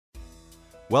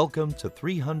Welcome to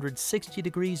 360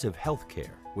 Degrees of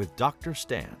Healthcare with Dr.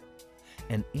 Stan,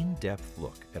 an in-depth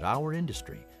look at our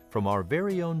industry from our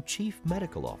very own Chief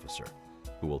Medical Officer,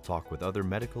 who will talk with other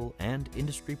medical and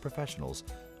industry professionals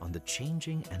on the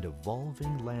changing and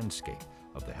evolving landscape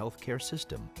of the healthcare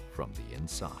system from the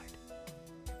inside.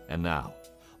 And now,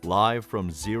 live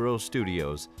from Zero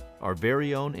Studios, our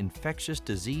very own infectious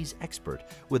disease expert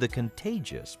with a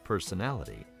contagious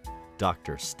personality,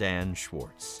 Dr. Stan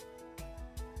Schwartz.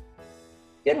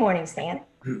 Good morning, Stan.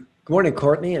 Good morning,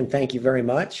 Courtney, and thank you very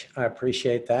much. I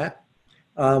appreciate that.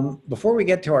 Before we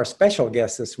get to our special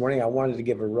guest this morning, I wanted to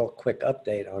give a real quick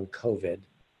update on COVID.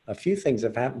 A few things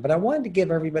have happened, but I wanted to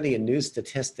give everybody a new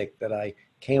statistic that I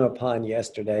came upon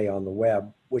yesterday on the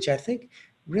web, which I think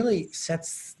really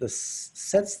sets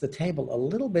the table a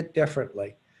little bit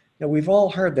differently. Now, we've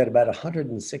all heard that about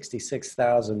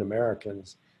 166,000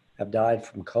 Americans have died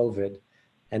from COVID.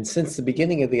 And since the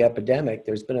beginning of the epidemic,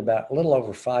 there's been about a little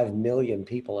over 5 million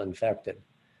people infected.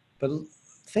 But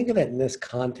think of it in this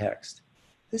context.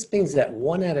 This means that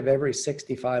 1 out of every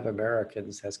 65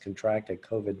 Americans has contracted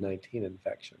COVID-19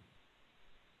 infection.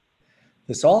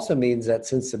 This also means that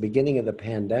since the beginning of the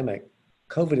pandemic,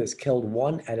 COVID has killed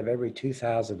 1 out of every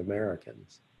 2,000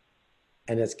 Americans,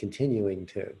 and it's continuing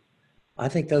to. I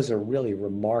think those are really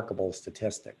remarkable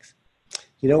statistics.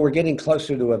 You know, we're getting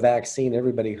closer to a vaccine.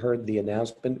 Everybody heard the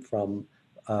announcement from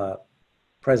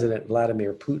President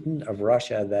Vladimir Putin of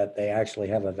Russia that they actually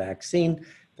have a vaccine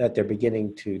that they're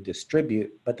beginning to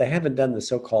distribute, but they haven't done the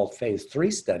so-called phase 3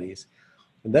 studies.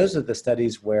 And those are the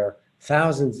studies where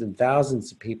thousands and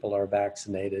thousands of people are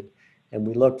vaccinated, and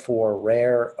we look for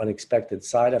rare, unexpected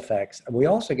side effects. And we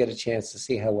also get a chance to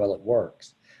see how well it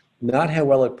works. Not how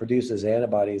well it produces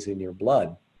antibodies in your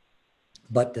blood,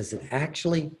 but does it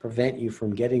actually prevent you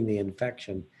from getting the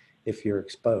infection if you're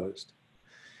exposed?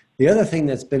 The other thing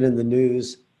that's been in the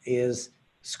news is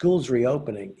schools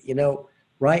reopening. You know,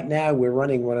 right now we're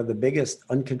running one of the biggest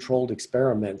uncontrolled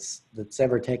experiments that's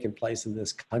ever taken place in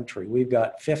this country. We've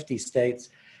got 50 states,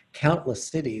 countless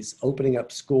cities opening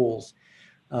up schools,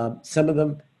 some of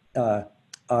them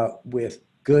with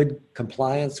good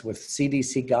compliance with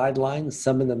CDC guidelines,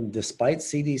 some of them despite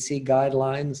CDC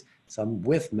guidelines, some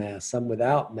with masks, some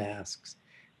without masks.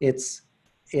 It's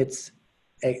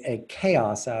a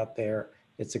chaos out there.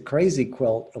 It's a crazy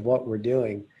quilt of what we're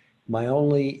doing. My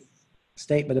only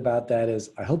statement about that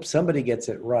is I hope somebody gets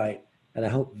it right, and I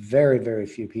hope very, very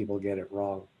few people get it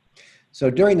wrong.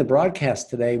 So during the broadcast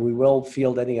today, we will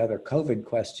field any other COVID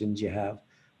questions you have,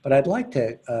 but I'd like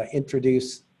to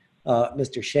introduce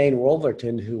Mr. Shane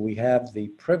Wolverton, who we have the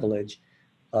privilege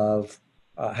of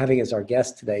having as our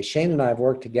guest today. Shane and I have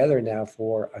worked together now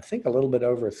for, I think, a little bit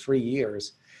over 3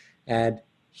 years, and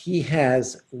he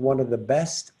has one of the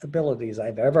best abilities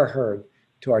I've ever heard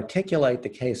to articulate the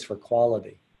case for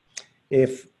quality.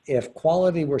 If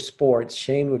quality were sports,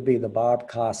 Shane would be the Bob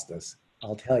Costas.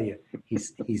 I'll tell you,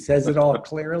 he says it all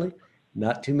clearly,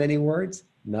 not too many words,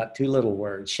 not too little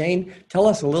words. Shane, tell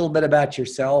us a little bit about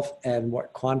yourself and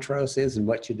what Quantros is and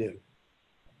what you do.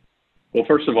 Well,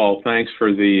 first of all, thanks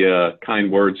for the kind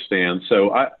words, Stan.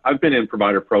 So I've been in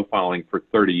provider profiling for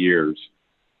 30 years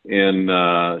and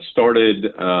started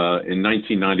in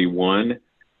 1991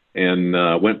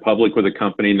 and went public with a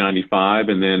company in 95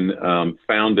 and then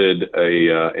founded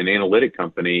an analytic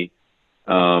company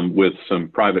with some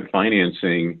private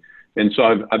financing. And so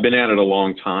I've been at it a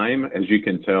long time, as you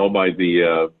can tell by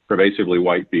the pervasively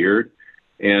white beard.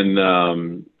 And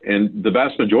the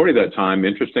vast majority of that time,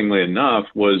 interestingly enough,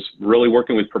 was really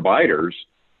working with providers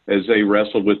as they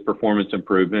wrestled with performance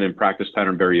improvement and practice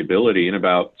pattern variability. And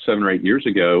about 7 or 8 years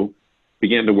ago,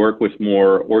 began to work with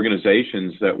more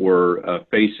organizations that were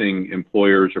facing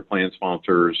employers or plan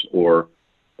sponsors or,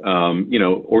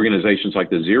 organizations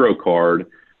like the Zero Card,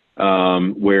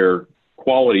 where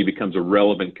quality becomes a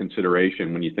relevant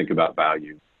consideration when you think about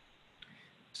value.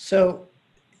 So,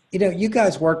 you know, you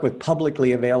guys work with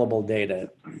publicly available data.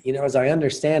 You know, as I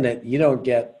understand it, you don't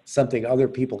get something other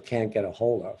people can't get a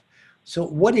hold of. So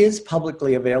what is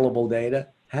publicly available data?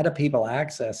 How do people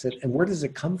access it? And where does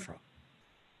it come from?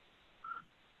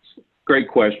 Great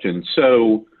question.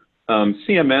 So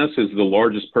CMS is the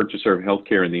largest purchaser of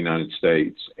healthcare in the United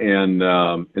States.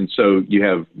 And so you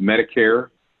have Medicare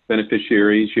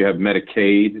beneficiaries, you have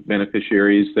Medicaid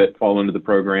beneficiaries that fall into the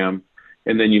program.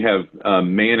 And then you have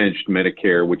managed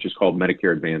Medicare, which is called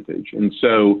Medicare Advantage. And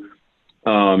so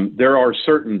there are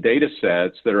certain data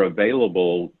sets that are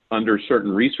available under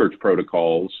certain research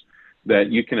protocols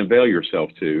that you can avail yourself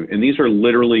to. And these are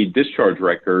literally discharge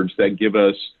records that give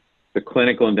us the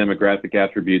clinical and demographic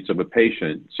attributes of a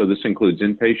patient. So this includes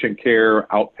inpatient care,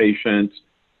 outpatient,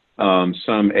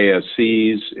 some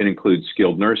ASCs. It includes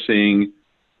skilled nursing,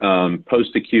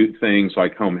 post-acute things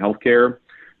like home healthcare.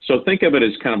 So think of it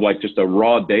as kind of like just a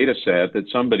raw data set that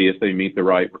somebody, if they meet the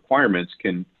right requirements,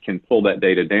 can pull that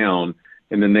data down,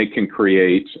 and then they can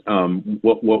create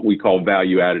what we call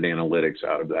value-added analytics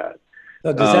out of that.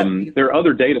 So does that mean, there are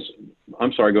other data.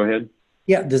 I'm sorry, go ahead.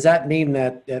 yeah, does that mean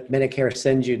that Medicare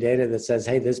sends you data that says,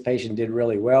 hey, this patient did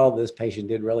really well, this patient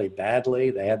did really badly,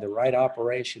 they had the right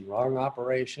operation, wrong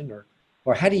operation,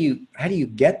 or how do you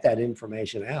get that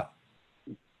information out?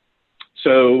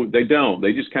 So they don't.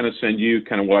 They just kind of send you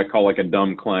kind of what I call like a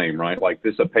dumb claim, right? Like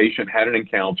a patient had an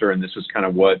encounter, and this is kind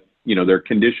of what their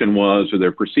condition was or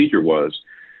their procedure was.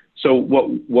 So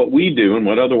what we do and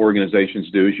what other organizations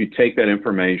do is you take that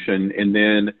information and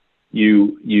then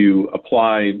you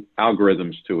apply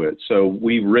algorithms to it. So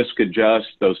we risk adjust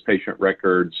those patient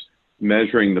records,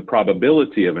 measuring the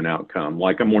probability of an outcome,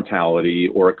 like a mortality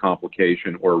or a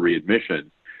complication or a readmission.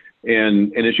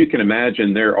 And as you can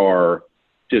imagine, there are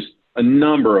just a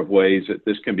number of ways that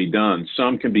this can be done.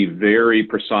 Some can be very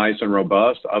precise and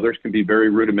robust. Others can be very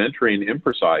rudimentary and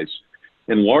imprecise.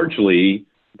 And largely,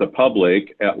 the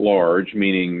public at large,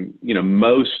 meaning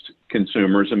most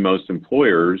consumers and most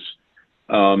employers,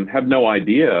 have no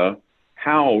idea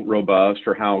how robust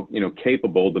or how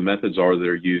capable the methods are that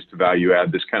are used to value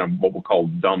add this kind of what we'll call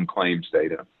dumb claims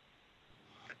data.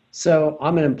 So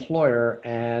I'm an employer,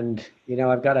 and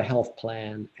I've got a health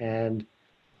plan, and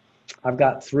I've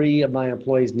got 3 of my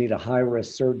employees need a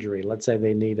high-risk surgery. Let's say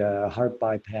they need a heart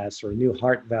bypass or a new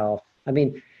heart valve. I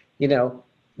mean,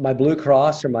 my Blue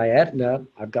Cross or my Aetna,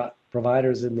 I've got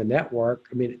providers in the network.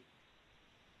 I mean,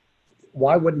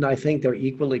 why wouldn't I think they're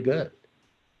equally good?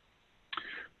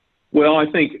 Well, I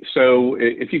think so.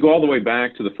 If you go all the way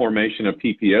back to the formation of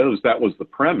PPOs, that was the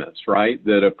premise, right?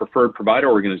 That a preferred provider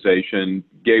organization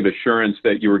gave assurance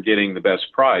that you were getting the best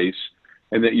price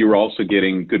and that you were also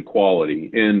getting good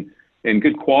quality. And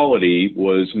good quality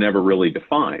was never really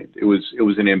defined. It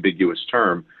was an ambiguous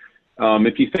term.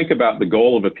 If you think about the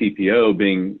goal of a PPO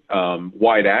being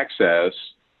wide access,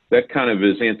 that kind of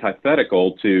is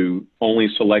antithetical to only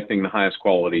selecting the highest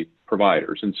quality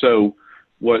providers. And so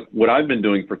what I've been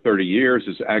doing for 30 years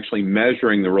is actually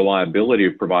measuring the reliability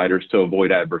of providers to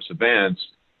avoid adverse events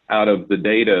out of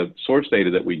the source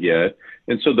data that we get.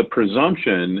 And so the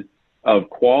presumption of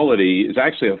quality is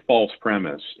actually a false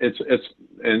premise.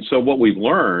 And so what we've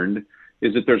learned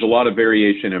is that there's a lot of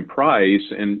variation in price,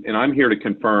 and I'm here to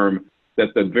confirm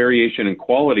that the variation in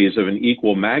quality is of an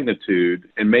equal magnitude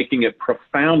and making it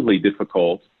profoundly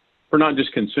difficult for not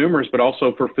just consumers, but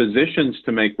also for physicians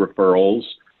to make referrals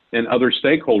and other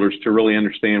stakeholders to really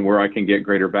understand where I can get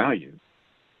greater value.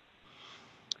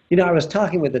 I was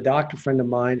talking with a doctor friend of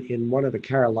mine in one of the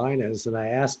Carolinas, and I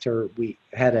asked her, we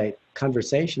had a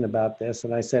conversation about this,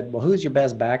 and I said, well, who's your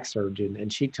best back surgeon?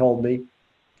 And she told me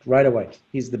right away,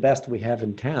 he's the best we have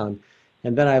in town.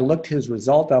 And then I looked his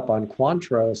result up on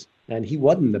Quantros, and he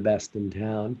wasn't the best in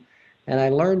town. And I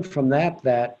learned from that,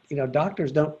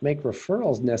 doctors don't make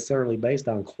referrals necessarily based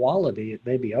on quality. It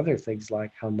may be other things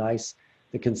like how nice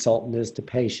the consultant is to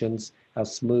patients, how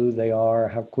smooth they are,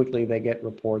 how quickly they get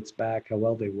reports back, how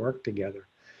well they work together.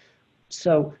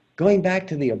 So going back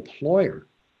to the employer,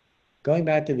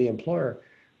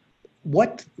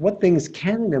 what things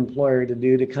can an employer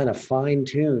do to kind of fine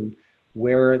tune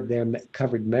where their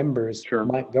covered members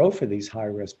might go for these high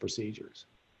risk procedures?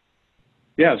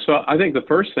 Yeah, so I think the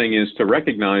first thing is to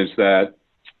recognize that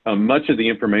much of the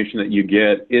information that you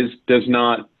get does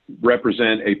not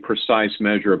represent a precise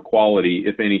measure of quality,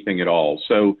 if anything at all.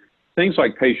 So things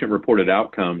like patient-reported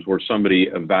outcomes, where somebody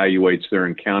evaluates their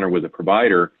encounter with a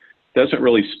provider, doesn't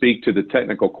really speak to the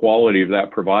technical quality of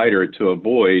that provider to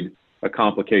avoid a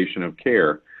complication of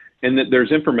care. And that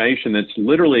there's information that's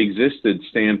literally existed,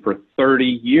 Stan, for 30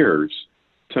 years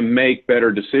to make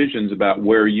better decisions about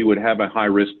where you would have a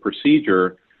high-risk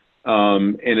procedure.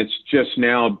 And it's just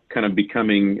now kind of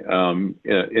becoming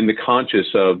in the conscious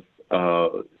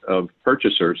of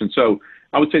purchasers. And so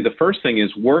I would say the first thing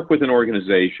is work with an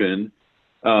organization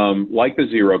like the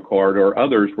Zero Card or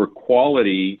others where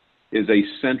quality is a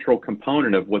central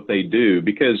component of what they do.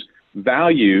 Because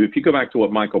value, if you go back to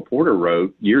what Michael Porter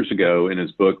wrote years ago in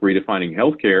his book, Redefining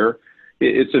Healthcare,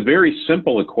 it's a very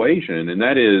simple equation. And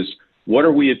that is, what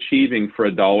are we achieving for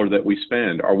a dollar that we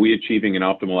spend? Are we achieving an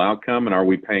optimal outcome, and are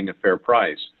we paying a fair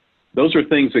price? Those are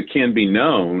things that can be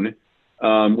known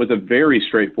with a very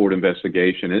straightforward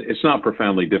investigation. It's not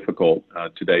profoundly difficult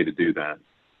today to do that.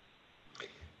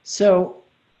 So,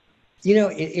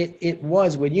 it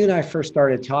was, when you and I first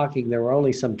started talking, there were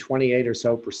only some 28 or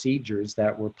so procedures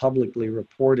that were publicly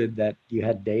reported that you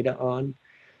had data on.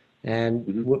 And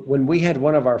Mhm. when we had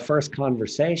one of our first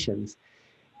conversations,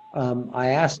 I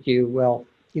asked you, well,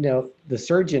 the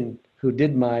surgeon who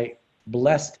did my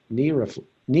blessed knee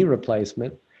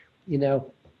replacement, you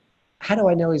know, how do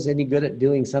I know he's any good at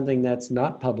doing something that's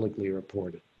not publicly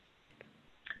reported?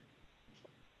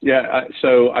 Yeah,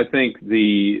 so I think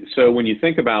so when you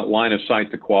think about line of sight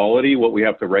to quality, what we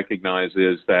have to recognize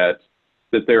is that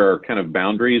there are kind of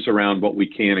boundaries around what we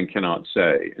can and cannot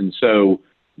say. And so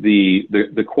the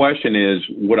question is,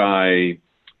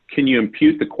 can you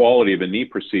impute the quality of a knee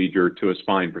procedure to a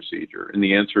spine procedure? And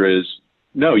the answer is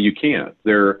no, you can't.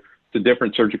 It's a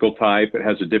different surgical type. It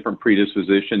has a different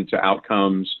predisposition to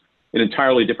outcomes, an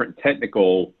entirely different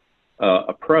technical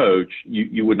approach.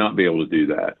 You would not be able to do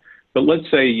that. But let's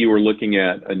say you were looking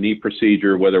at a knee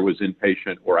procedure, whether it was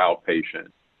inpatient or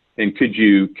outpatient. And could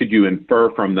you infer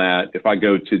from that, if I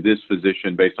go to this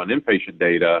physician based on inpatient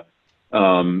data,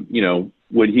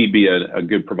 would he be a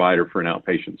good provider for an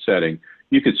outpatient setting?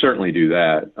 You could certainly do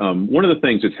that. One of the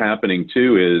things that's happening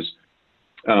too is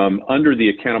under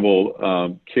the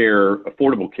Affordable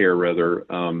Care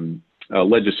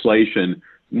legislation,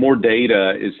 more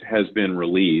data has been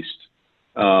released.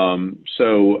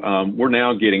 So we're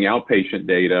now getting outpatient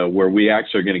data where we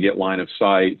actually are going to get line of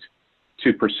sight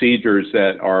to procedures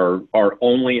that are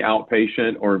only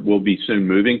outpatient or will be soon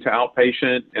moving to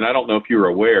outpatient. And I don't know if you're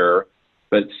aware,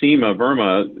 but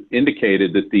Verma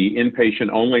indicated that the inpatient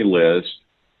only list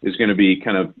is going to be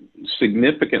kind of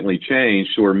significantly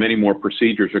changed, so where many more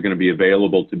procedures are going to be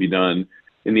available to be done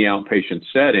in the outpatient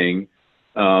setting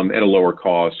at a lower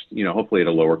cost, hopefully at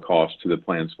a lower cost to the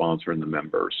plan sponsor and the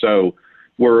member. So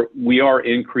we are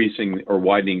increasing or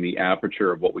widening the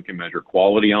aperture of what we can measure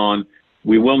quality on.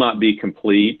 We will not be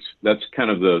complete. That's kind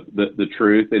of the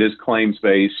truth. It is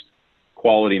claims-based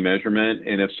quality measurement.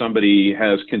 And if somebody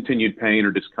has continued pain or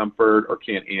discomfort or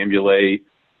can't ambulate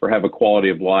or have a quality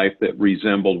of life that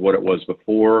resembled what it was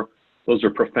before, those are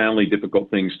profoundly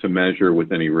difficult things to measure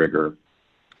with any rigor.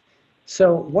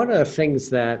 So one of the things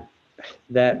that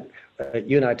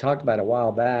you and I talked about a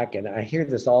while back, and I hear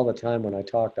this all the time when I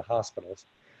talk to hospitals,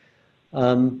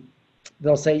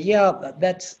 they'll say, yeah,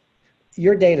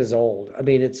 your data's old. I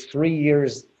mean, it's 3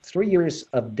 years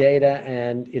of data,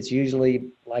 and it's usually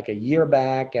like a year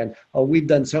back, and we've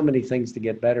done so many things to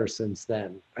get better since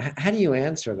then. How do you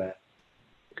answer that?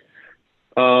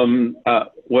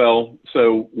 Well,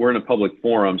 so we're in a public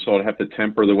forum, so I'd have to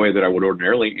temper the way that I would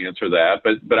ordinarily answer that.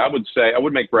 But I would say, I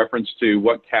would make reference to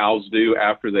what cows do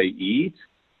after they eat.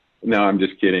 No, I'm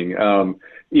just kidding.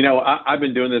 I've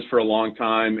been doing this for a long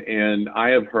time, and I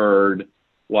have heard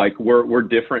like we're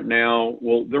different now.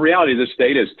 Well, the reality of this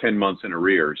data is 10 months in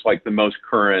arrears. Like the most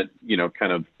current,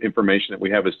 kind of information that we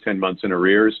have is 10 months in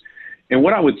arrears. And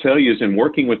what I would tell you is, in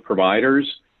working with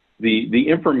providers, the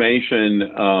information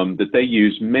that they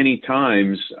use many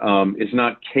times is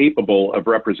not capable of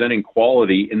representing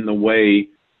quality in the way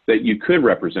that you could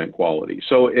represent quality.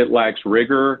 So it lacks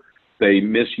rigor. They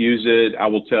misuse it. I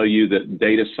will tell you that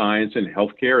data science in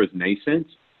healthcare is nascent.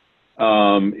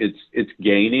 It's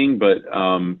gaining,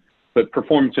 but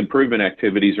performance improvement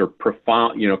activities are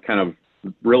profound, kind of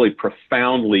really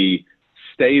profoundly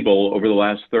stable over the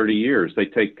last 30 years. They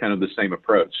take kind of the same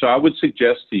approach. So I would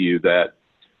suggest to you that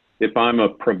if I'm a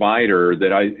provider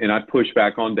and I push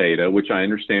back on data, which I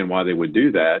understand why they would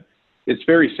do that, it's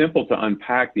very simple to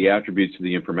unpack the attributes of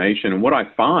the information. And what I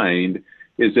find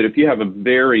is that if you have a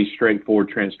very straightforward,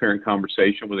 transparent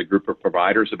conversation with a group of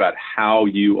providers about how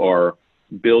you are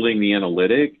building the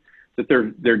analytic, that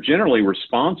they're generally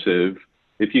responsive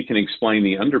if you can explain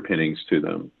the underpinnings to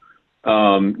them.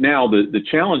 Now, the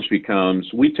challenge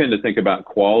becomes, we tend to think about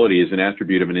quality as an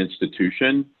attribute of an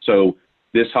institution. So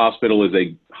this hospital is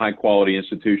a high quality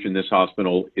institution, this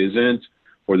hospital isn't,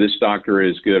 or this doctor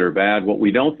is good or bad. What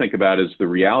we don't think about is the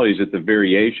reality is that the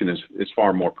variation is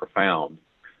far more profound.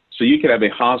 So you could have a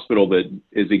hospital that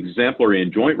is exemplary in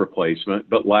joint replacement,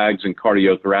 but lags in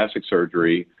cardiothoracic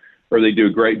surgery, or they do a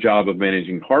great job of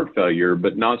managing heart failure,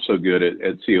 but not so good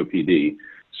at COPD.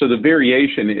 So the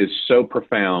variation is so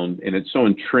profound and it's so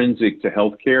intrinsic to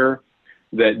healthcare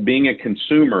that being a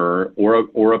consumer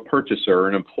or a purchaser,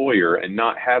 an employer, and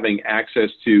not having access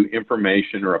to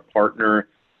information or a partner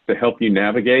to help you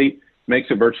navigate makes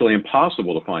it virtually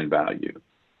impossible to find value.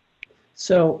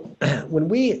 So when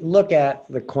we look at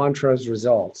the Quantro's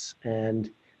results and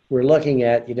we're looking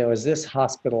at, is this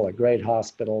hospital a great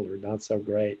hospital or not so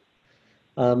great?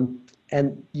 And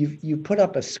you put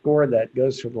up a score that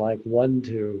goes from like 1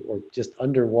 to, or just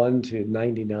under 1 to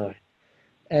 99.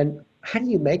 And how do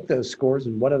you make those scores,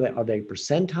 and what are they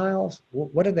percentiles?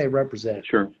 What do they represent?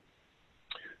 Sure.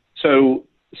 So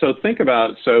So think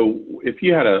about, so if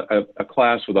you had a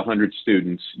class with 100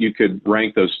 students, you could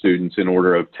rank those students in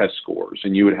order of test scores,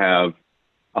 and you would have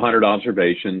 100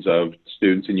 observations of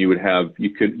students, and you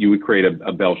would create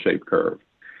a bell-shaped curve.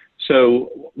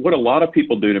 So what a lot of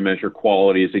people do to measure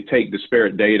quality is they take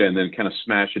disparate data and then kind of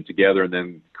smash it together and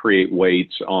then create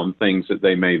weights on things that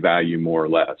they may value more or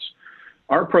less.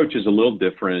 Our approach is a little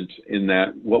different in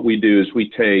that what we do is we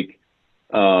take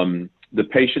the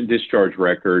patient discharge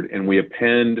record and we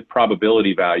append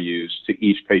probability values to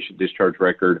each patient discharge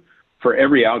record for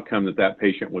every outcome that that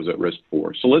patient was at risk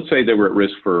for. So let's say they were at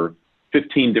risk for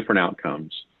 15 different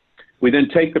outcomes. We then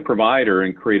take the provider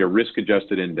and create a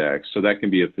risk-adjusted index. So that can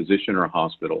be a physician or a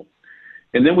hospital.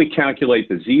 And then we calculate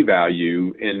the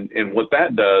z-value. And what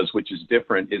that does, which is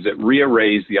different, is it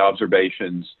rearrays the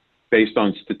observations based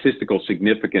on statistical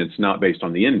significance, not based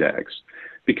on the index.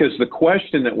 Because the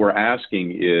question that we're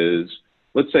asking is,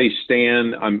 let's say,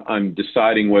 Stan, I'm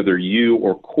deciding whether you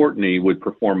or Courtney would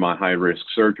perform my high-risk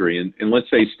surgery. And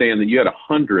let's say, Stan, that you had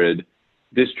 100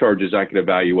 discharges I could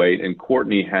evaluate, and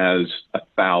Courtney has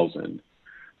 1,000.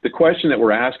 The question that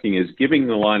we're asking is, giving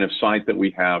the line of sight that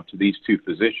we have to these two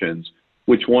physicians,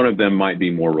 which one of them might be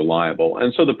more reliable?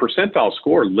 And so the percentile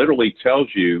score literally tells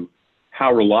you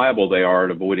how reliable they are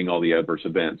at avoiding all the adverse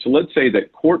events. So let's say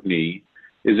that Courtney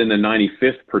is in the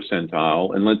 95th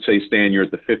percentile, and let's say, Stan, you're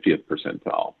at the 50th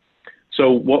percentile.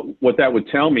 So what that would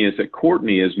tell me is that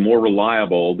Courtney is more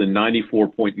reliable than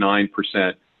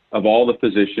 94.9% of all the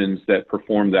physicians that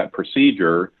performed that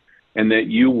procedure, and that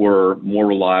you were more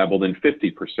reliable than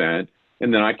 50%,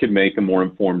 and then I could make a more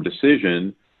informed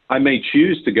decision. I may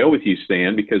choose to go with you,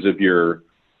 Stan, because of your,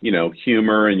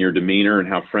 humor and your demeanor and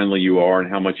how friendly you are and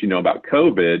how much you know about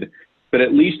COVID, but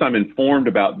at least I'm informed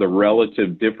about the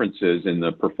relative differences in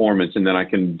the performance, and then I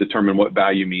can determine what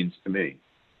value means to me.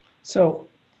 So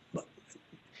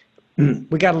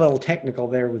we got a little technical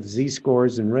there with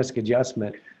z-scores and risk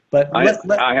adjustment. But I'd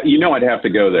have to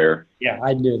go there. Yeah,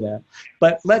 I knew that.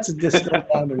 But let's distill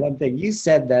down to one thing. You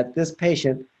said that this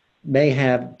patient may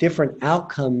have different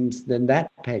outcomes than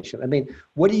that patient. I mean,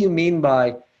 what do you mean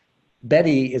by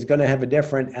Betty is going to have a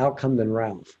different outcome than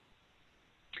Ralph?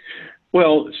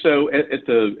 Well, so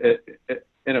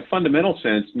in a fundamental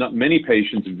sense, not many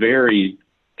patients vary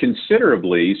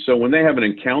considerably. So when they have an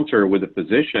encounter with a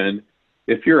physician,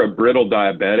 if you're a brittle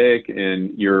diabetic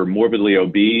and you're morbidly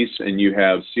obese and you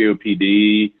have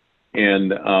COPD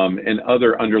and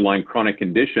other underlying chronic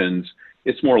conditions,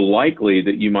 it's more likely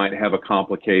that you might have a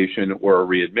complication or a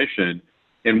readmission.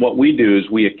 And what we do is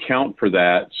we account for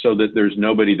that so that there's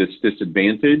nobody that's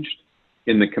disadvantaged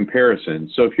in the comparison.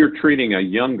 So if you're treating a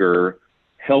younger,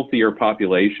 healthier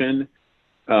population,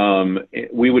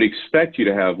 we would expect you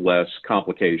to have less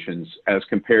complications as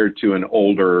compared to an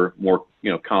older, more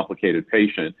complicated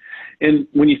patient. And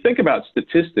when you think about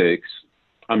statistics,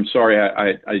 I'm sorry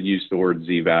I used the word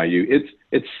z-value.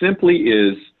 It simply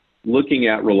is looking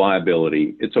at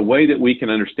reliability. It's a way that we can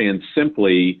understand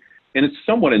simply, and it's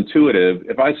somewhat intuitive.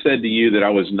 If I said to you that I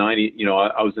was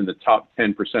I was in the top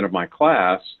 10% of my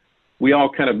class, we all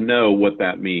kind of know what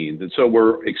that means. And so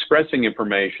we're expressing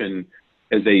information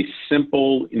as a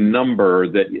simple number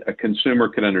that a consumer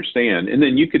could understand. And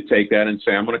then you could take that and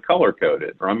say, I'm going to color code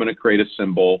it, or I'm going to create a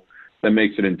symbol that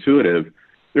makes it intuitive.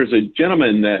 There's a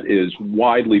gentleman that is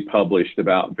widely published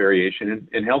about variation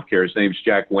in healthcare. His name's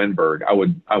Jack Wenberg.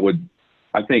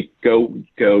 I think go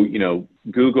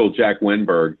Google Jack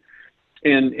Wenberg.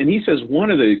 And he says one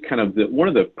of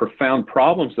the profound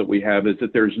problems that we have is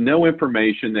that there's no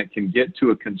information that can get to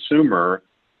a consumer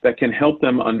that can help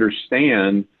them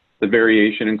understand the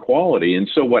variation in quality. And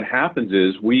so what happens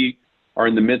is we are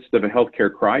in the midst of a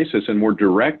healthcare crisis, and we're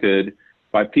directed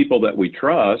by people that we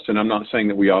trust. And I'm not saying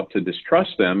that we ought to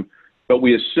distrust them, but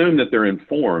we assume that they're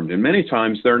informed. And many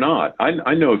times they're not.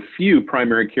 I know a few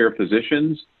primary care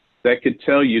physicians that could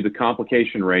tell you the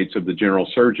complication rates of the general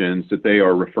surgeons that they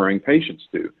are referring patients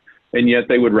to. And yet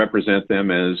they would represent them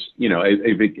as,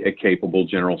 a capable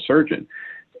general surgeon.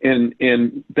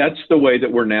 And that's the way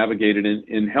that we're navigated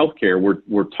in healthcare.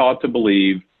 We're taught to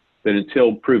believe that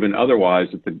until proven otherwise,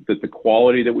 that the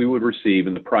quality that we would receive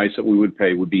and the price that we would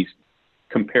pay would be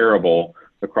comparable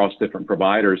across different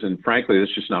providers. And frankly,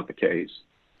 that's just not the case.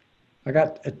 I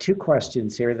got two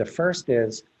questions here. The first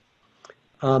is,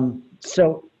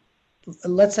 so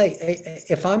let's say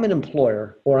if I'm an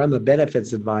employer or I'm a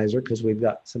benefits advisor, because we've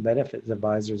got some benefits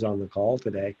advisors on the call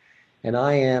today, and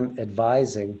I am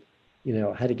advising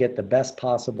how to get the best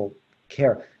possible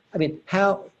care. I mean,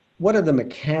 what are the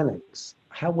mechanics?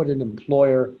 How would an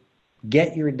employer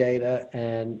get your data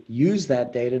and use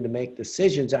that data to make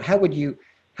decisions? How would you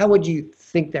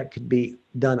think that could be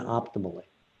done optimally?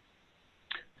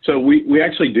 So we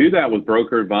actually do that with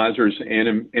broker advisors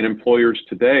and employers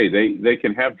today. They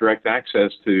can have direct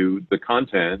access to the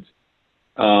content,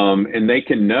 and they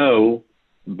can know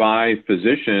by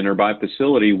physician or by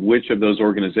facility which of those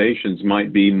organizations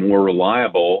might be more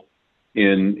reliable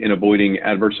in avoiding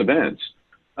adverse events.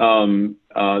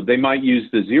 They might use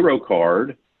the Zero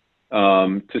card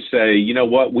to say, you know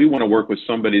what, we want to work with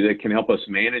somebody that can help us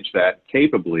manage that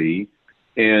capably.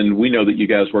 And we know that you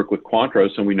guys work with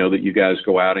Quantros, and we know that you guys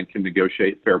go out and can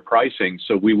negotiate fair pricing.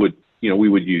 So we would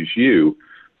use you.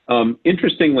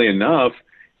 Interestingly enough,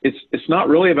 it's not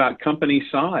really about company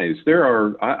size.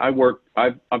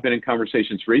 I've been in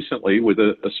conversations recently with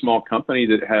a small company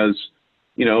that has,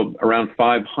 around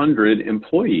 500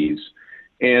 employees,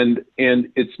 and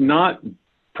it's not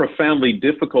profoundly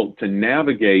difficult to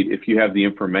navigate if you have the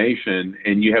information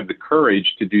and you have the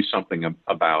courage to do something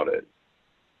about it.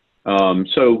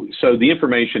 So the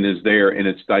information is there, and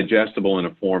it's digestible in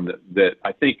a form that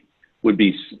I think would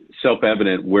be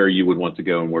self-evident where you would want to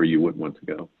go and where you wouldn't want to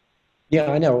go.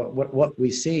 Yeah, I know. What we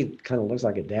see kind of looks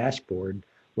like a dashboard,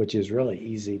 which is really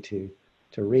easy to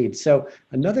read. So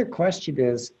another question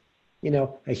is,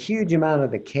 a huge amount of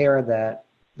the care that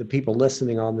the people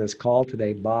listening on this call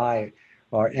today buy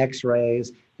are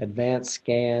X-rays, advanced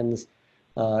scans,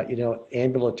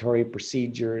 ambulatory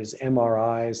procedures,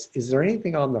 MRIs. Is there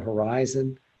anything on the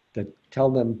horizon that tell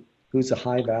them who's a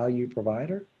high value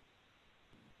provider?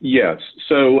 Yes.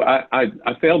 So I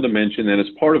failed to mention that as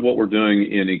part of what we're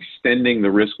doing in extending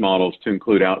the risk models to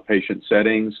include outpatient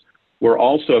settings, we're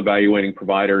also evaluating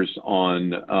providers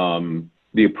on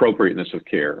the appropriateness of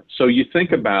care. So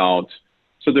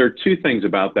there are two things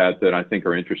about that I think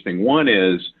are interesting. One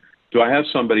is, do I have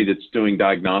somebody that's doing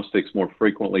diagnostics more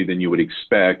frequently than you would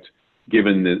expect,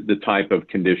 given the type of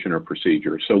condition or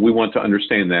procedure? So we want to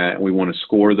understand that, and we want to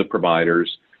score the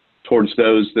providers towards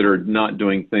those that are not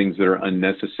doing things that are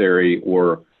unnecessary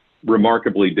or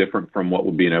remarkably different from what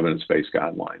would be an evidence-based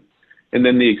guideline. And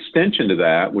then the extension to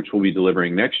that, which we'll be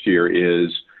delivering next year,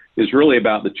 is really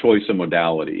about the choice of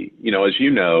modality. As you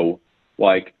know,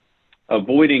 like,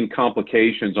 avoiding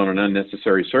complications on an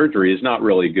unnecessary surgery is not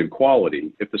really good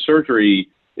quality. If the surgery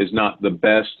is not the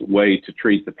best way to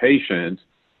treat the patient,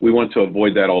 we want to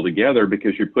avoid that altogether,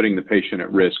 because you're putting the patient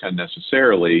at risk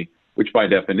unnecessarily, which by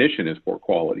definition is poor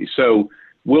quality. So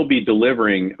we'll be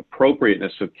delivering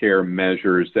appropriateness of care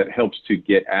measures that helps to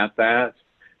get at that,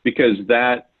 because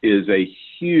that is a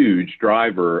huge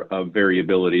driver of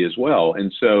variability as well.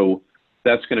 And so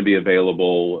that's going to be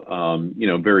available,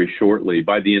 very shortly.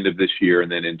 By the end of this year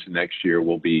and then into next year,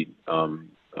 we'll be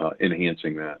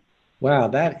enhancing that. Wow,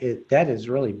 that is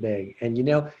really big.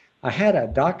 And I had a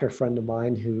doctor friend of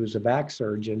mine who's a back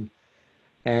surgeon,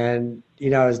 and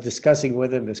I was discussing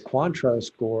with him his Quantro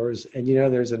scores, and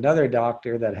there's another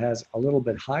doctor that has a little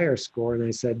bit higher score, and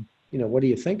I said, what do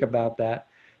you think about that?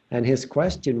 And his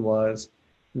question was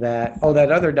that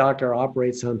other doctor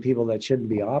operates on people that shouldn't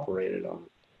be operated on.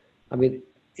 I mean,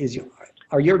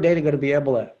 are your data going to be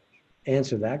able to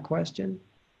answer that question?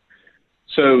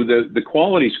 So the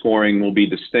quality scoring will be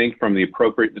distinct from the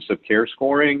appropriateness of care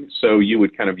scoring. So you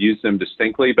would kind of use them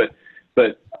distinctly. But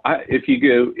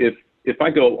if I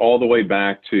go all the way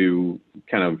back to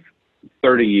kind of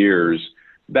 30 years,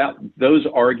 those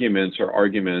arguments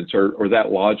or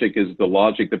that logic is the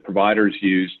logic that providers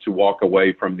use to walk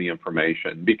away from the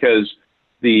information, because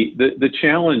the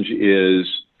challenge is,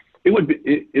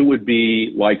 it would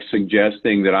be like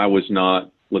suggesting that I was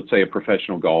not, let's say, a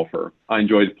professional golfer. I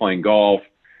enjoyed playing golf,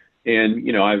 and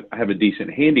I have a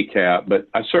decent handicap, but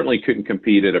I certainly couldn't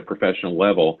compete at a professional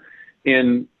level.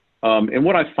 And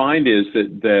what I find is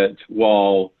that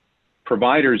while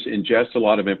providers ingest a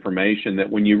lot of information, that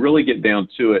when you really get down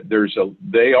to it,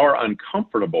 they are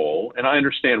uncomfortable, and I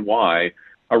understand why,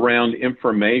 around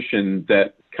information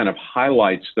that kind of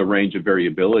highlights the range of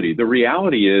variability. The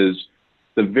reality is,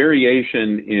 the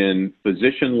variation in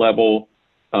physician level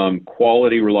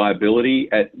quality reliability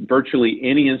at virtually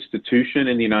any institution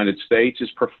in the United States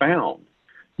is profound.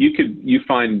 You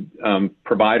find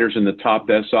providers in the top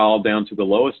decile down to the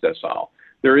lowest decile.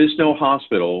 There is no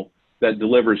hospital that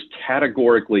delivers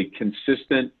categorically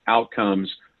consistent outcomes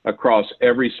across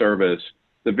every service.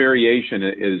 The variation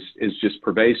is just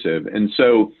pervasive. And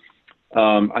so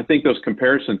I think those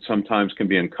comparisons sometimes can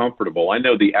be uncomfortable. I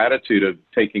know the attitude of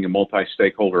taking a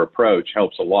multi-stakeholder approach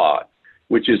helps a lot,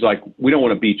 which is like, we don't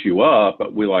want to beat you up,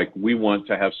 but we want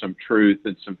to have some truth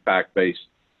and some fact-based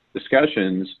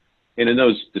discussions. And in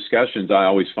those discussions, I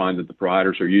always find that the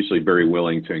providers are usually very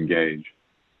willing to engage.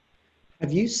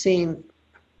 Have you seen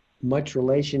much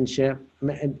relationship?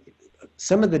 And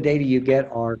some of the data you get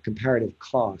are comparative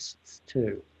costs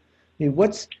too. mean,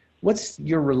 what's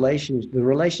the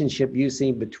relationship you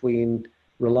see between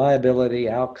reliability,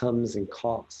 outcomes, and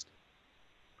cost?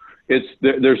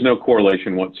 There's no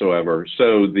correlation whatsoever.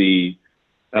 So the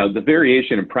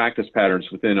variation in practice patterns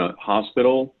within a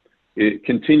hospital, it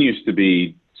continues to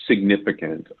be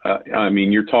significant. I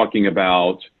mean, you're talking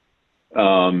about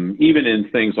even in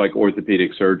things like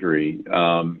orthopedic surgery,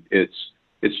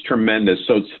 it's tremendous.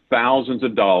 So it's thousands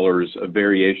of dollars of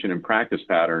variation in practice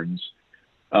patterns.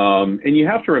 And you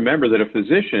have to remember that a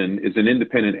physician is an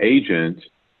independent agent.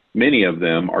 Many of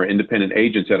them are independent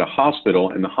agents at a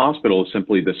hospital, and the hospital is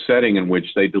simply the setting in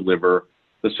which they deliver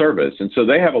the service. And so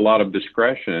they have a lot of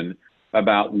discretion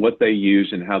about what they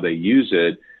use and how they use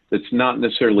it that's not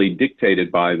necessarily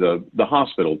dictated by the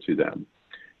hospital to them.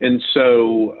 And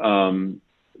so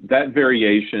that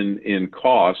variation in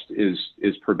cost is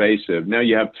pervasive. Now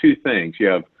you have two things. You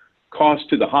have cost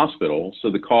to the hospital,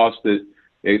 so the cost that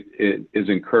it is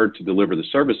incurred to deliver the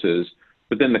services,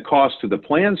 but then the cost to the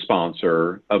plan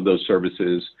sponsor of those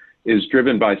services is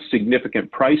driven by significant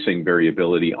pricing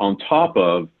variability on top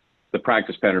of the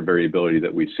practice pattern variability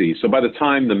that we see. So by the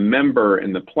time the member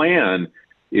in the plan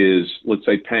is, let's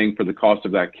say, paying for the cost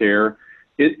of that care,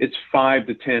 it's 5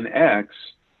 to 10x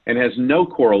and has no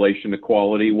correlation to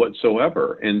quality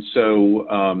whatsoever. And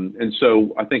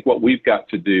so I think what we've got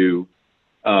to do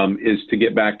is to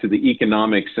get back to the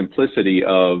economic simplicity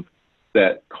of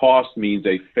that cost means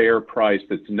a fair price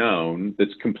that's known,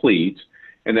 that's complete,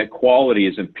 and that quality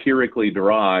is empirically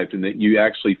derived, and that you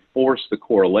actually force the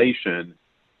correlation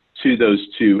to those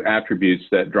two attributes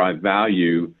that drive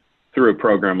value through a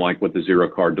program like what the Zero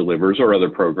Card delivers or other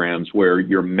programs where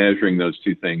you're measuring those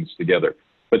two things together.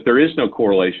 But there is no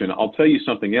correlation. I'll tell you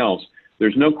something else.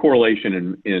 There's no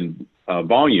correlation in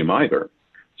volume either.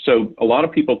 So a lot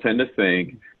of people tend to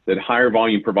think that higher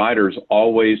volume providers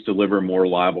always deliver more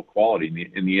reliable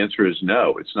quality. And the answer is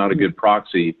no, it's not a good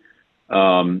proxy.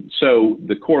 So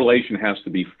the correlation has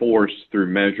to be forced through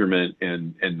measurement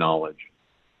and knowledge.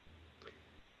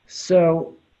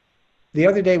 So the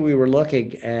other day we were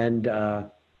looking and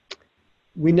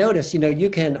we noticed, you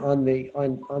can on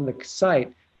the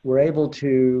site, we're able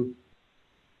to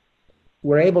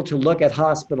look at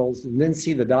hospitals and then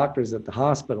see the doctors at the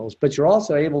hospitals, but you're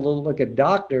also able to look at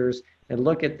doctors and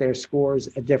look at their scores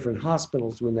at different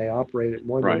hospitals when they operate at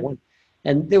more than one.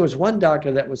 And there was one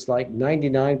doctor that was like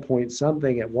 99 point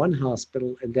something at one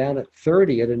hospital and down at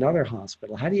 30 at another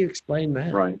hospital. How do you explain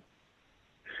that? Right.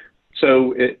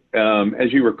 So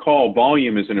as you recall,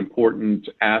 volume is an important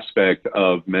aspect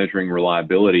of measuring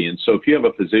reliability. And so if you have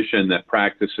a physician that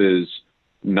practices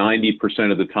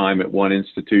 90% of the time at one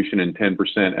institution and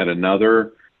 10% at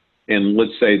another, and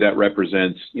let's say that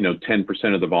represents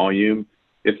 10% of the volume,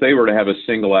 if they were to have a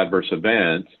single adverse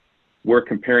event, we're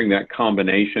comparing that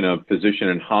combination of physician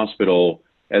and hospital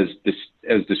as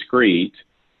discrete,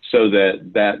 so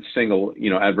that single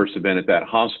adverse event at that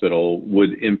hospital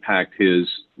would impact his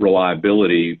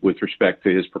reliability with respect to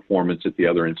his performance at the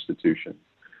other institution.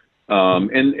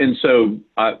 And so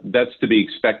that's to be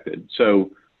expected. So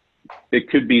it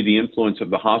could be the influence of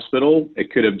the hospital.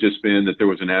 It could have just been that there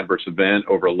was an adverse event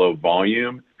over a low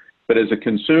volume. But as a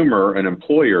consumer, an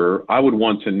employer, I would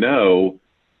want to know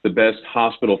the best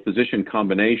hospital physician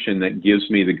combination that gives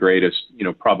me the greatest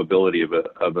probability of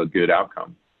a good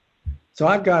outcome. So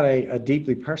I've got a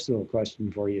deeply personal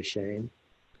question for you, Shane.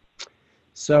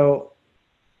 So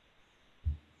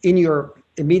in your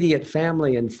immediate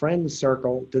family and friends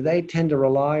circle, do they tend to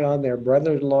rely on their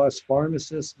brother-in-law's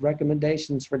pharmacist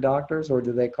recommendations for doctors, or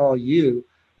do they call you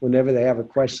whenever they have a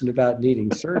question about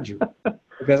needing surgery?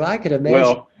 Because I could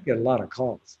imagine you get a lot of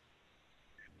calls.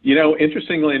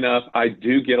 Interestingly enough, I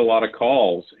do get a lot of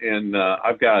calls, and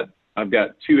I've got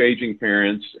 2 aging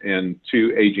parents and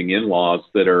 2 aging in-laws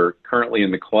that are currently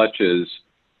in the clutches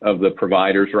of the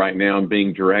providers right now and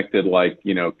being directed like,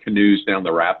 canoes down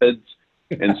the rapids.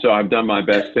 And so I've done my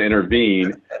best to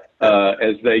intervene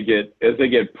as they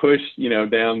get pushed,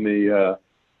 down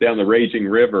the raging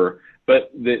river.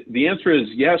 But the answer is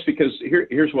yes, because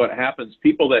here's what happens.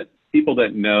 People that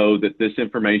know that this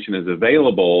information is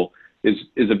available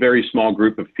is a very small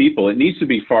group of people. It needs to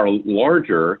be far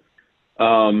larger.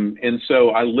 And so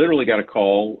I literally got a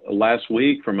call last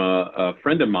week from a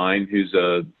friend of mine who's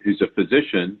a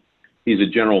physician. He's a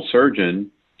general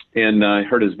surgeon, and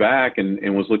hurt his back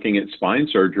and was looking at spine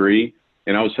surgery.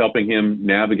 And I was helping him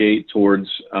navigate towards,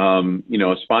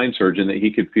 a spine surgeon that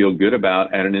he could feel good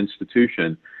about at an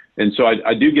institution. And so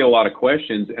I do get a lot of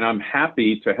questions, and I'm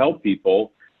happy to help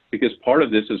people, because part of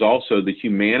this is also the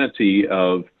humanity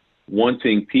of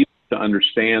wanting people to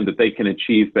understand that they can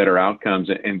achieve better outcomes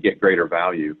and get greater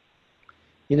value.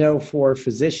 For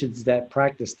physicians that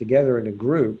practice together in a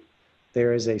group,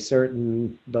 there is a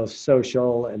certain both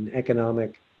social and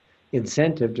economic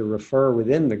incentive to refer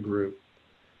within the group.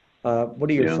 What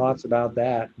are your thoughts about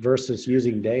that versus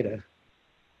using data?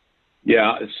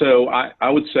 Yeah, so I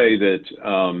would say that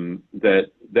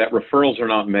that referrals are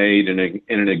not made in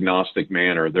an agnostic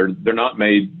manner. They're not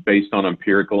made based on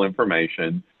empirical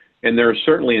information, and there are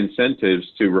certainly incentives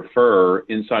to refer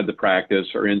inside the practice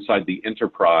or inside the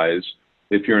enterprise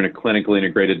if you're in a clinically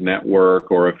integrated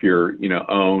network or if you're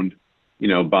owned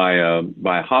by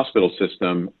a hospital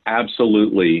system.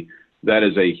 Absolutely, that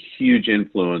is a huge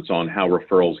influence on how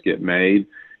referrals get made.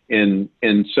 And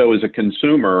so as a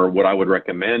consumer, what I would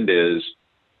recommend is,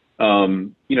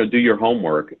 do your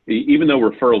homework. Even though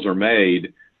referrals are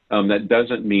made, that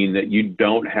doesn't mean that you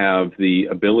don't have the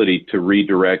ability to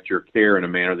redirect your care in a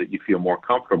manner that you feel more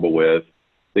comfortable with,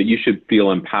 that you should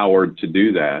feel empowered to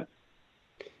do that.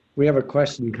 We have a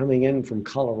question coming in from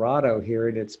Colorado here,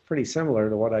 and it's pretty similar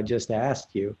to what I just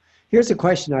asked you. Here's a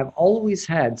question I've always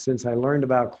had since I learned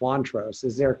about Quantros.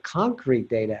 Is there concrete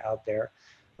data out there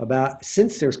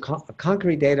since there's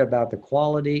concrete data about the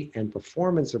quality and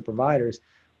performance of providers,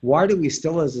 why do we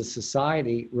still as a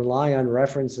society rely on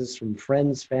references from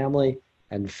friends, family,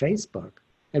 and Facebook?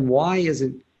 And why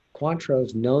isn't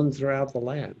Quantros known throughout the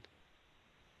land?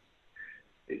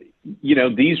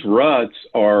 These ruts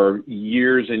are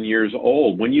years and years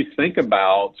old. When you think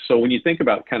about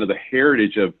kind of the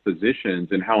heritage of physicians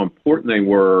and how important they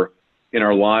were in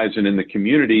our lives and in the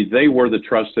community, they were the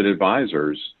trusted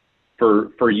advisors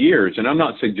for years. And I'm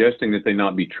not suggesting that they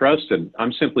not be trusted.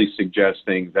 I'm simply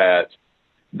suggesting that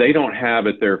they don't have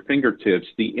at their fingertips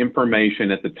the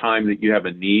information at the time that you have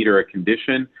a need or a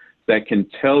condition that can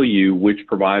tell you which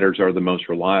providers are the most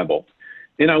reliable.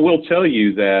 And I will tell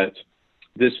you that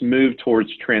this move towards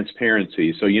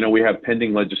transparency. So, we have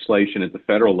pending legislation at the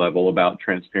federal level about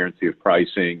transparency of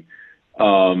pricing.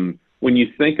 When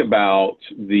you think about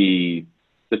the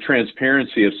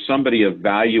transparency of somebody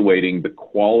evaluating the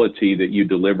quality that you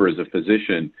deliver as a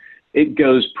physician, it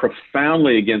goes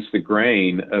profoundly against the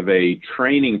grain of a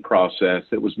training process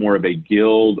that was more of a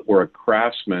guild or a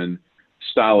craftsman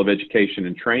style of education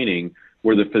and training,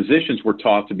 where the physicians were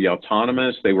taught to be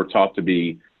autonomous, they were taught to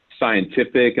be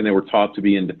scientific, and they were taught to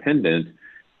be independent.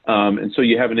 And so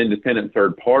you have an independent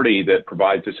third party that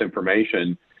provides this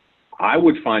information. I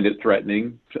would find it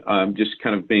threatening, just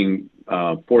kind of being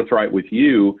forthright with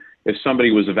you, if somebody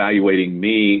was evaluating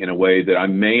me in a way that I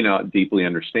may not deeply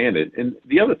understand it. And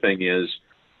the other thing is,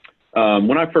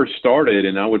 when I first started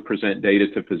and I would present data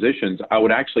to physicians, I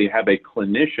would actually have a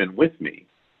clinician with me,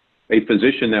 a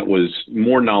physician that was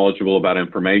more knowledgeable about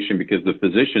information, because the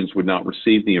physicians would not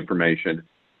receive the information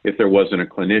if there wasn't a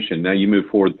clinician. Now you move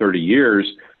forward 30 years,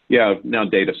 you have now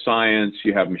data science,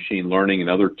 you have machine learning and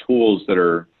other tools that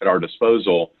are at our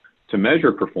disposal to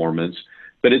measure performance.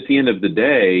 But at the end of the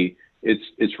day,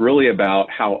 it's really about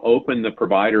how open the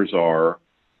providers are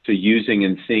to using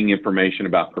and seeing information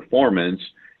about performance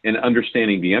and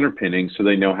understanding the underpinnings so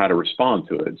they know how to respond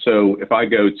to it. So if I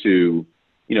go to,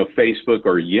 Facebook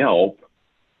or Yelp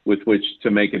with which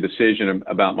to make a decision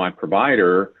about my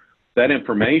provider, that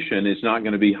information is not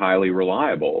going to be highly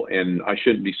reliable. And I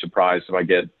shouldn't be surprised if I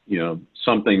get,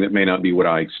 something that may not be what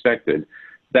I expected.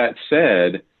 That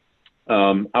said,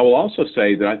 I will also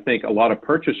say that I think a lot of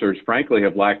purchasers, frankly,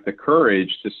 have lacked the courage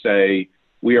to say,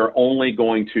 we are only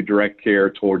going to direct care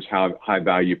towards high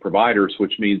value providers,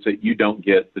 which means that you don't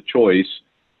get the choice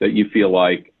that you feel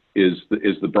like is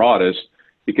the broadest,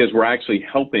 because we're actually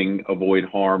helping avoid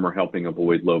harm or helping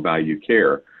avoid low value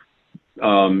care.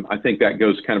 I think that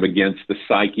goes kind of against the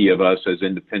psyche of us as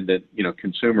independent,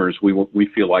 consumers. We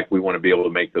feel like we want to be able to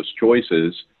make those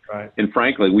choices. Right. And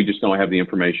frankly, we just don't have the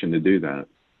information to do that.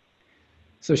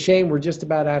 So Shane, we're just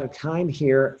about out of time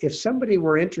here. If somebody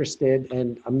were interested,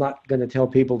 and I'm not going to tell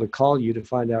people to call you to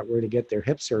find out where to get their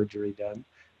hip surgery done,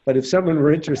 but if someone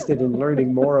were interested in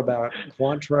learning more about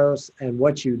Quantros and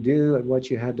what you do and what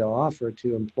you had to offer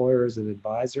to employers and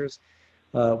advisors,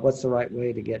 what's the right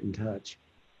way to get in touch?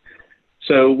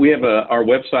 So we have our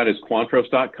website is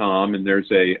Quantros.com, and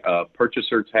there's a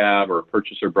purchaser tab or a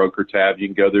purchaser broker tab. You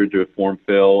can go there, do a form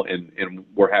fill, and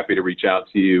we're happy to reach out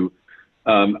to you.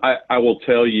 I will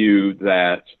tell you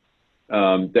that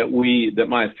that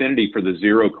my affinity for the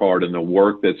Zero Card and the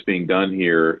work that's being done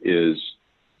here is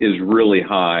really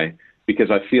high, because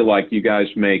I feel like you guys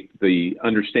make the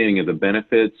understanding of the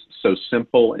benefits so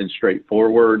simple and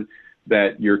straightforward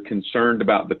that you're concerned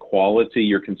about the quality,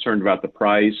 you're concerned about the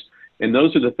price. And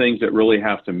those are the things that really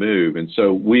have to move. And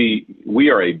so we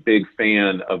are a big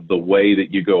fan of the way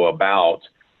that you go about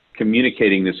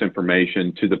communicating this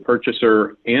information to the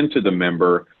purchaser and to the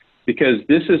member, because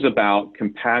this is about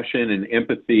compassion and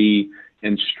empathy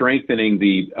and strengthening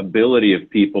the ability of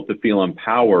people to feel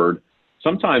empowered,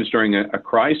 sometimes during a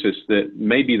crisis that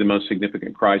may be the most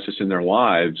significant crisis in their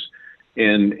lives.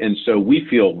 And so we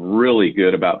feel really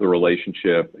good about the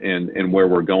relationship and where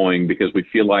we're going, because we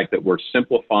feel like that we're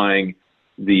simplifying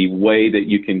the way that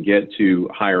you can get to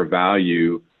higher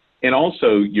value. And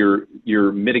also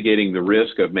you're mitigating the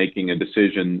risk of making a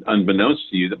decision unbeknownst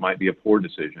to you that might be a poor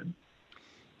decision.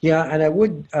 Yeah, and I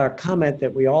would comment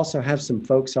that we also have some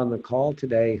folks on the call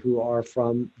today who are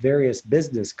from various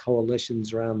business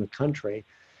coalitions around the country.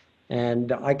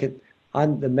 And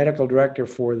I'm the medical director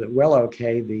for the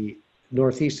WellOK, the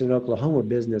Northeastern Oklahoma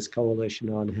Business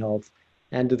Coalition on Health.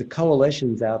 And to the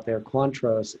coalitions out there,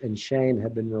 Quantros and Shane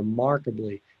have been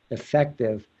remarkably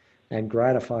effective and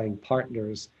gratifying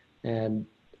partners, and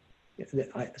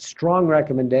strong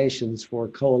recommendations for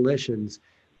coalitions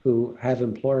who have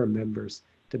employer members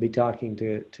to be talking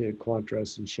to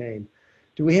Quantros and Shane.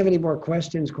 Do we have any more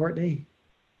questions, Courtney?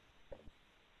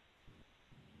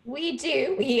 We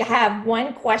do. We have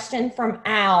one question from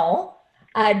Al.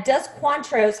 Does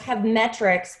Quantros have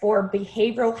metrics for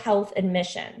behavioral health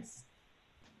admissions?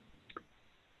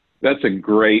 That's a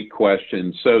great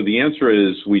question. So the answer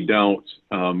is we don't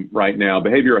right now.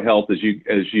 Behavioral health, as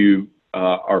you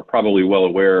are probably well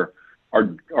aware,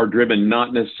 are driven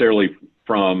not necessarily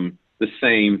from the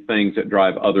same things that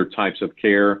drive other types of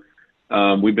care.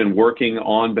 We've been working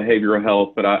on behavioral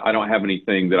health, but I don't have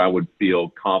anything that I would feel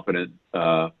confident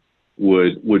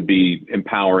would be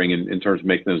empowering in terms of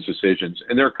making those decisions.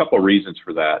 And there are a couple of reasons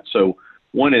for that. So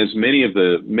one is many of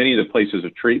the places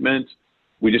of treatment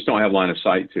we just don't have line of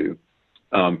sight to,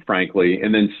 frankly.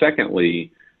 And then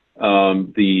secondly,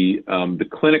 the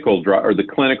clinical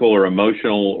or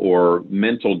emotional or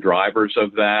mental drivers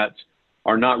of that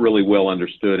are not really well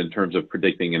understood in terms of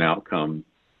predicting an outcome.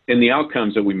 And the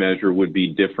outcomes that we measure would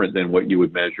be different than what you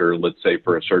would measure, let's say,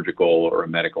 for a surgical or a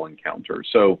medical encounter.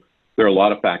 So there are a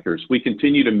lot of factors. We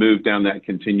continue to move down that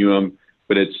continuum,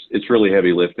 but it's really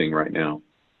heavy lifting right now.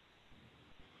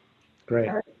 Great.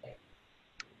 Is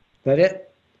that it?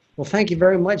 Well, thank you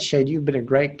very much, Shade. You've been a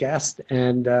great guest.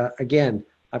 And again,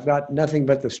 I've got nothing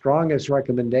but the strongest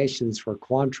recommendations for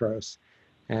Quantros.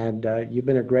 And you've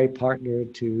been a great partner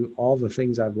to all the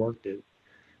things I've worked in.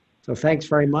 So thanks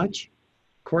very much.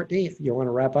 Courtney, you want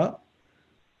to wrap up?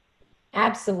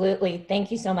 Absolutely.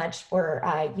 Thank you so much for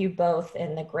you both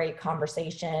and the great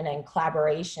conversation and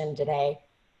collaboration today.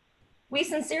 We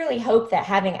sincerely hope that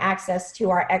having access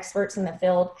to our experts in the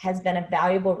field has been a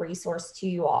valuable resource to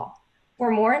you all. For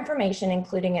more information,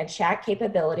 including a chat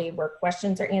capability where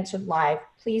questions are answered live,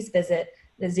 please visit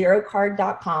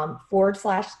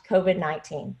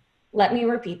thezerocard.com/COVID-19. Let me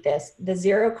repeat this,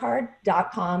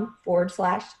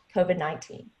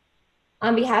 thezerocard.com/COVID-19.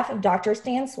 On behalf of Dr.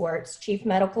 Stan Swartz, Chief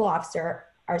Medical Officer,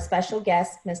 our special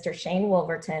guest, Mr. Shane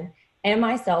Wolverton, and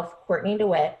myself, Courtney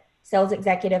DeWitt, Sales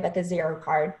Executive at the Zero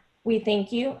Card, we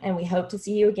thank you and we hope to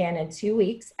see you again in 2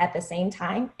 weeks at the same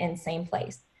time and same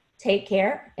place. Take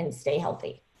care and stay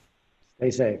healthy.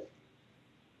 Stay safe.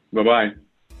 Bye-bye.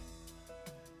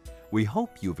 We hope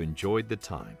you've enjoyed the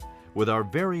time with our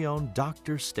very own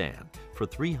Dr. Stan for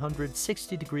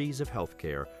 360 Degrees of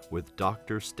Healthcare with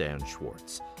Dr. Stan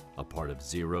Swartz, a part of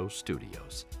Zero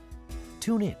Studios.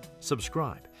 Tune in,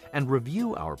 subscribe, and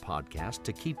review our podcast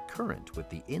to keep current with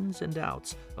the ins and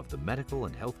outs of the medical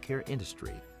and healthcare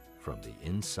industry from the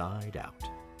inside out.